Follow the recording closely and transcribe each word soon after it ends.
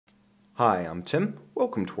Hi, I'm Tim.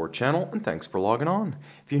 Welcome to our channel and thanks for logging on.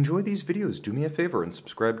 If you enjoy these videos, do me a favor and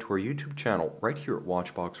subscribe to our YouTube channel right here at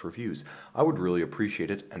Watchbox Reviews. I would really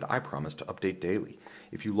appreciate it and I promise to update daily.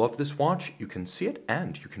 If you love this watch, you can see it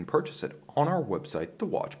and you can purchase it on our website,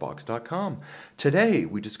 thewatchbox.com. Today,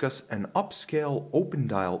 we discuss an upscale open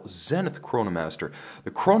dial Zenith Chronomaster.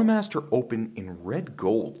 The Chronomaster Open in red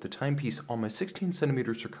gold, the timepiece on my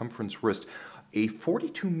 16cm circumference wrist, a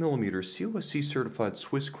 42mm COSC certified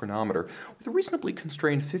Swiss chronometer with a reasonably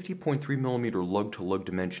constrained 50.3mm lug-to-lug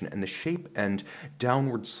dimension, and the shape and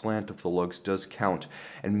downward slant of the lugs does count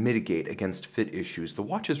and mitigate against fit issues. The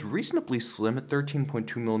watch is reasonably slim at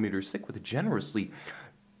 13.2mm thick with a generously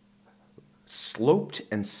sloped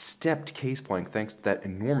and stepped case flank thanks to that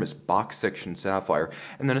enormous box section sapphire,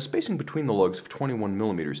 and then a spacing between the lugs of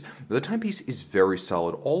 21mm. The timepiece is very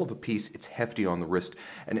solid, all of a piece, it's hefty on the wrist,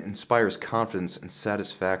 and it inspires confidence and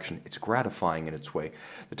satisfaction. It's gratifying in its way.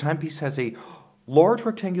 The timepiece has a large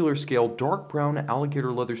rectangular scale, dark brown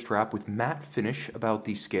alligator leather strap with matte finish about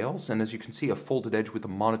the scales, and as you can see, a folded edge with a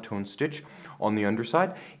monotone stitch on the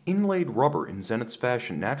underside. Inlaid rubber in Zenith's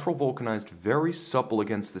fashion, natural vulcanized, very supple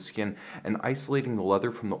against the skin, and isolating the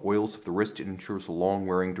leather from the oils of the wrist, it ensures long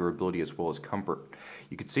wearing durability as well as comfort.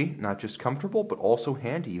 You can see, not just comfortable, but also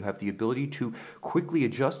handy. You have the ability to quickly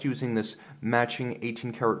adjust using this matching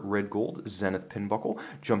 18-karat red gold Zenith pin buckle.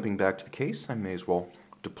 Jumping back to the case, I may as well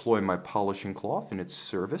deploy my polishing cloth in its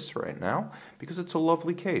service right now because it's a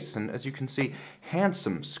lovely case, and as you can see,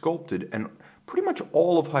 handsome, sculpted, and pretty much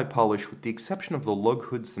all of high polish with the exception of the lug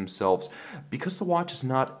hoods themselves. Because the watch is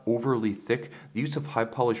not overly thick, the use of high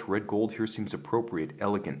polish red gold here seems appropriate,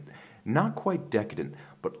 elegant, not quite decadent,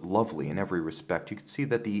 but lovely in every respect. You can see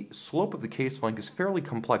that the slope of the case flank is fairly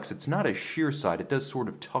complex. It's not a sheer side, it does sort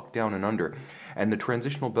of tuck down and under, and the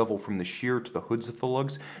transitional bevel from the sheer to the hoods of the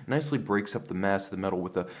lugs nicely breaks up the mass of the metal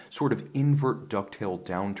with a sort of invert ducktail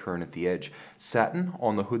downturn at the edge. Satin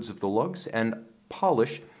on the hoods of the lugs, and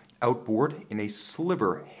polish outboard in a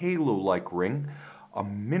sliver halo-like ring, a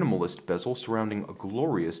minimalist bezel surrounding a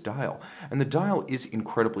glorious dial. And the dial is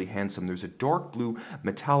incredibly handsome. There's a dark blue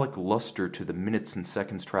metallic luster to the minutes and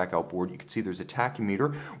seconds track outboard. You can see there's a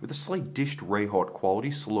tachymeter with a slight dished ray-hot quality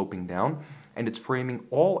sloping down, and it's framing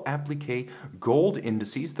all applique gold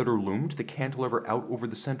indices that are loomed, the cantilever out over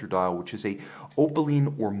the center dial, which is a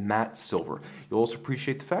opaline or matte silver. You'll also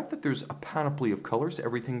appreciate the fact that there's a panoply of colors,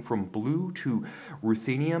 everything from blue to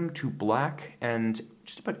ruthenium to black, and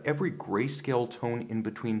just about every grayscale tone in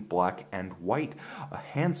between black and white. A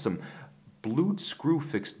handsome blued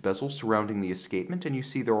screw-fixed bezel surrounding the escapement, and you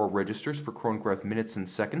see there are registers for chronograph minutes and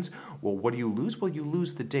seconds. Well, what do you lose? Well, you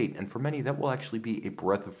lose the date, and for many that will actually be a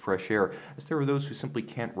breath of fresh air, as there are those who simply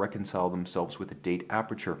can't reconcile themselves with a date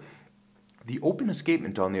aperture. The open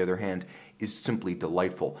escapement, on the other hand, is simply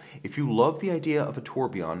delightful. If you love the idea of a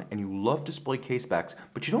tourbillon and you love display casebacks,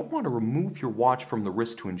 but you don't want to remove your watch from the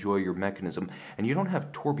wrist to enjoy your mechanism, and you don't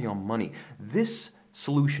have tourbillon money, this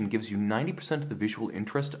solution gives you 90% of the visual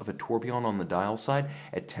interest of a tourbillon on the dial side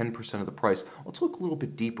at 10% of the price. Let's look a little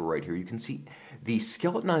bit deeper right here. You can see the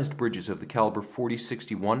skeletonized bridges of the caliber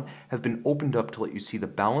 4061 have been opened up to let you see the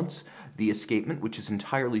balance, the escapement, which is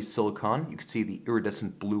entirely silicone. You can see the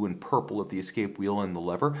iridescent blue and purple of the escape wheel and the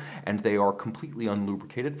lever, and they are completely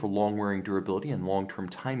unlubricated for long-wearing durability and long-term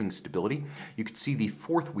timing stability. You can see the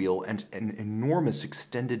fourth wheel and an enormous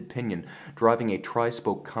extended pinion driving a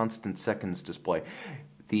tri-spoke constant seconds display.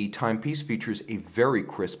 The timepiece features a very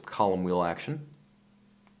crisp column wheel action.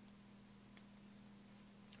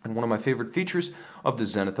 And one of my favorite features of the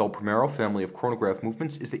Zenith El Primero family of chronograph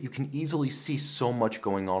movements is that you can easily see so much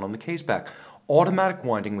going on the caseback. Automatic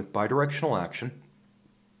winding with bidirectional action,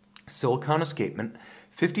 silicone escapement,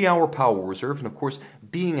 50-hour power reserve, and of course,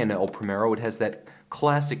 being an El Primero, it has that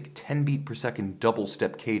classic 10 beat per second double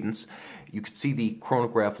step cadence. You can see the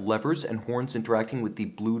chronograph levers and horns interacting with the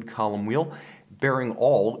blued column wheel. Bearing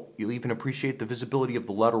all, you'll even appreciate the visibility of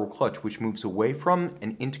the lateral clutch, which moves away from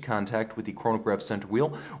and into contact with the chronograph center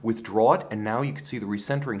wheel. Withdraw it, and now you can see the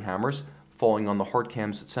recentering hammers falling on the heart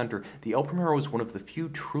cams at center. The El Primero is one of the few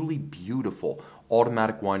truly beautiful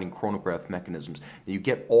automatic winding chronograph mechanisms. Now, you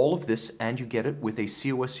get all of this, and you get it with a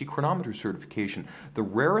COSC chronometer certification. The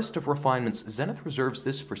rarest of refinements, Zenith reserves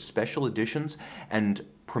this for special editions and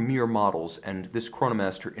premier models, and this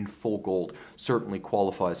Chronomaster in full gold certainly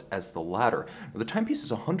qualifies as the latter. Now, the timepiece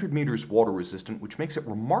is 100 meters water resistant, which makes it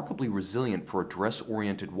remarkably resilient for a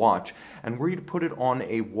dress-oriented watch, and were you to put it on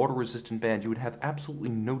a water-resistant band, you would have absolutely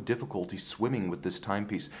no difficulty swimming with this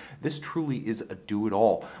timepiece. This truly is a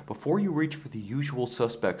do-it-all. Before you reach for the usual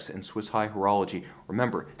suspects in Swiss high horology,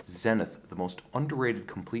 remember, Zenith, the most underrated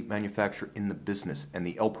complete manufacturer in the business, and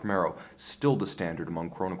the El Primero, still the standard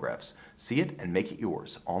among chronographs. See it and make it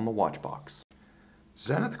yours on the watch box.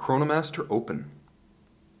 Zenith Chronomaster Open.